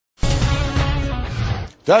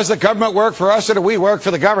Does the government work for us or do we work for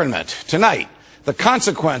the government? Tonight, the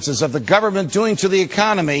consequences of the government doing to the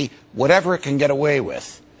economy whatever it can get away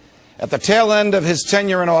with. At the tail end of his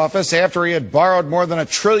tenure in office, after he had borrowed more than $1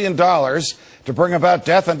 trillion to bring about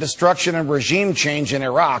death and destruction and regime change in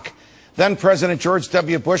Iraq, then President George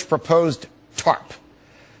W. Bush proposed TARP.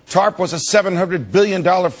 TARP was a $700 billion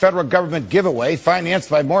federal government giveaway financed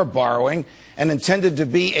by more borrowing and intended to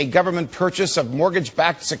be a government purchase of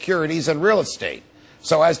mortgage-backed securities and real estate,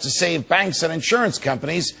 so as to save banks and insurance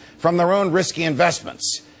companies from their own risky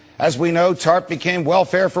investments. As we know, TARP became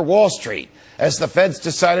welfare for Wall Street as the feds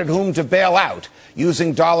decided whom to bail out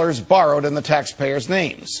using dollars borrowed in the taxpayers'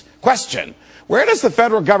 names. Question: where does the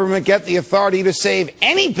federal government get the authority to save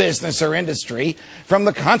any business or industry from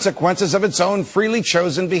the consequences of its own freely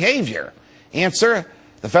chosen behavior? Answer: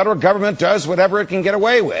 the federal government does whatever it can get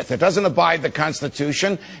away with. It doesn't abide the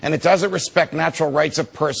Constitution, and it doesn't respect natural rights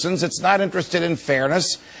of persons. It's not interested in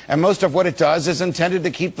fairness, and most of what it does is intended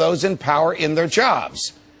to keep those in power in their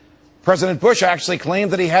jobs. President Bush actually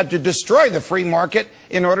claimed that he had to destroy the free market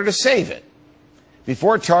in order to save it.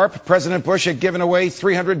 Before TARP, President Bush had given away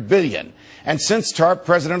 $300 billion, and since TARP,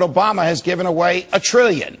 President Obama has given away $1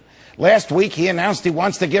 trillion. Last week, he announced he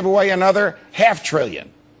wants to give away another $500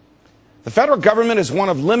 billion. The federal government is one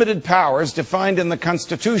of limited powers defined in the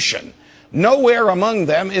Constitution. Nowhere among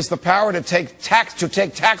them is the power to take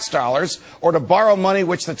tax dollars or to borrow money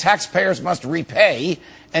which the taxpayers must repay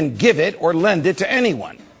and give it or lend it to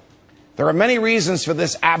anyone. There are many reasons for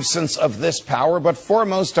this absence of this power, but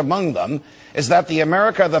foremost among them is that the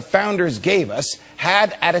America the founders gave us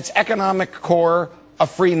had at its economic core a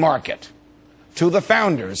free market. To the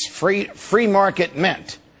founders, free market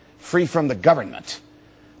meant free from the government.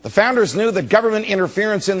 The founders knew that government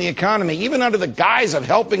interference in the economy, even under the guise of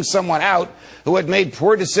helping someone out who had made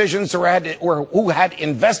poor decisions or who had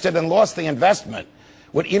invested and lost the investment,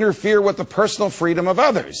 would interfere with the personal freedom of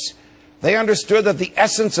others. They understood that the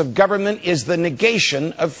essence of government is the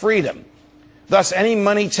negation of freedom. Thus, any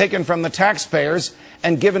money taken from the taxpayers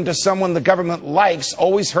and given to someone the government likes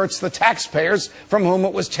always hurts the taxpayers from whom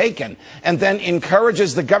it was taken, and then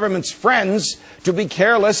encourages the government's friends to be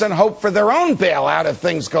careless and hope for their own bailout if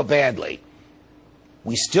things go badly.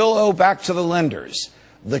 We still owe back to the lenders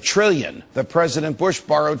the $1 trillion that President Bush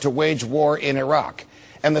borrowed to wage war in Iraq,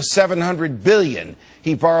 and the $700 billion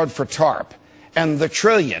he borrowed for TARP, and the $1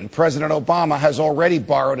 trillion President Obama has already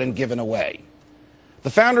borrowed and given away. The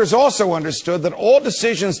founders also understood that all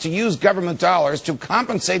decisions to use government dollars to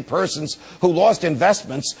compensate persons who lost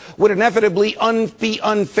investments would inevitably be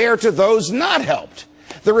unfair to those not helped.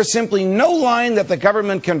 There is simply no line that the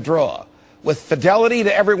government can draw, with fidelity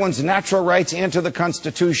to everyone's natural rights and to the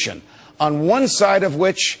Constitution, on one side of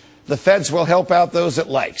which the feds will help out those it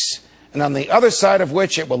likes, and on the other side of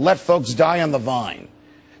which it will let folks die on the vine.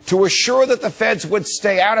 To assure that the feds would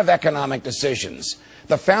stay out of economic decisions,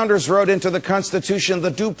 the founders wrote into the Constitution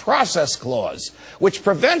the Due Process Clause, which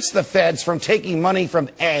prevents the feds from taking money from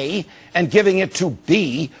A and giving it to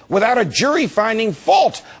B without a jury finding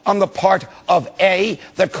fault on the part of A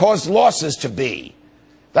that caused losses to B.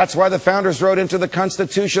 That's why the founders wrote into the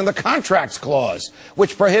Constitution the Contracts Clause,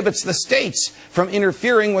 which prohibits the states from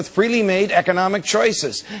interfering with freely made economic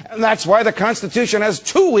choices. And that's why the Constitution has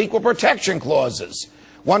 2 equal protection clauses,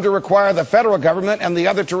 one to require the federal government and the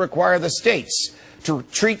other to require the states to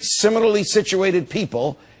treat similarly situated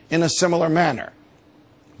people in a similar manner.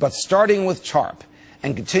 But starting with TARP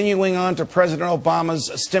and continuing on to President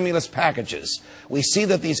Obama's stimulus packages, we see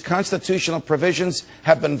that these constitutional provisions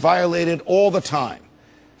have been violated all the time.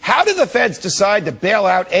 How did the feds decide to bail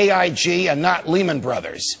out AIG and not Lehman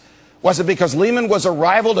Brothers? Was it because Lehman was a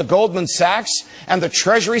rival to Goldman Sachs and the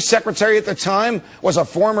Treasury Secretary at the time was a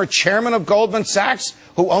former chairman of Goldman Sachs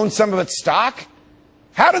who owned some of its stock?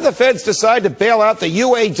 How did the feds decide to bail out the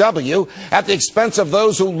UAW at the expense of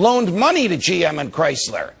those who loaned money to GM and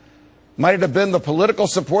Chrysler? Might it have been the political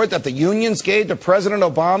support that the unions gave to President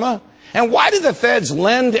Obama? And why did the feds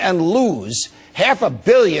lend and lose $500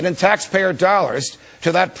 million in taxpayer dollars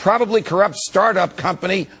to that probably corrupt startup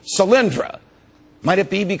company, Solyndra? Might it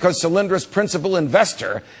be because Solyndra's principal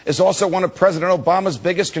investor is also one of President Obama's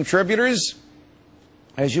biggest contributors?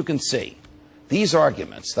 As you can see, these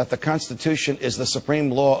arguments that the Constitution is the supreme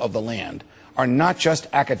law of the land are not just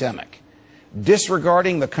academic.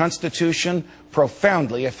 Disregarding the Constitution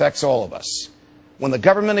profoundly affects all of us. When the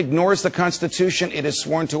government ignores the Constitution it is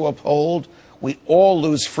sworn to uphold, we all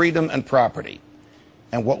lose freedom and property.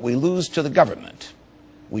 And what we lose to the government,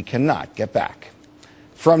 we cannot get back.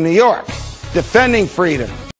 From New York, defending freedom.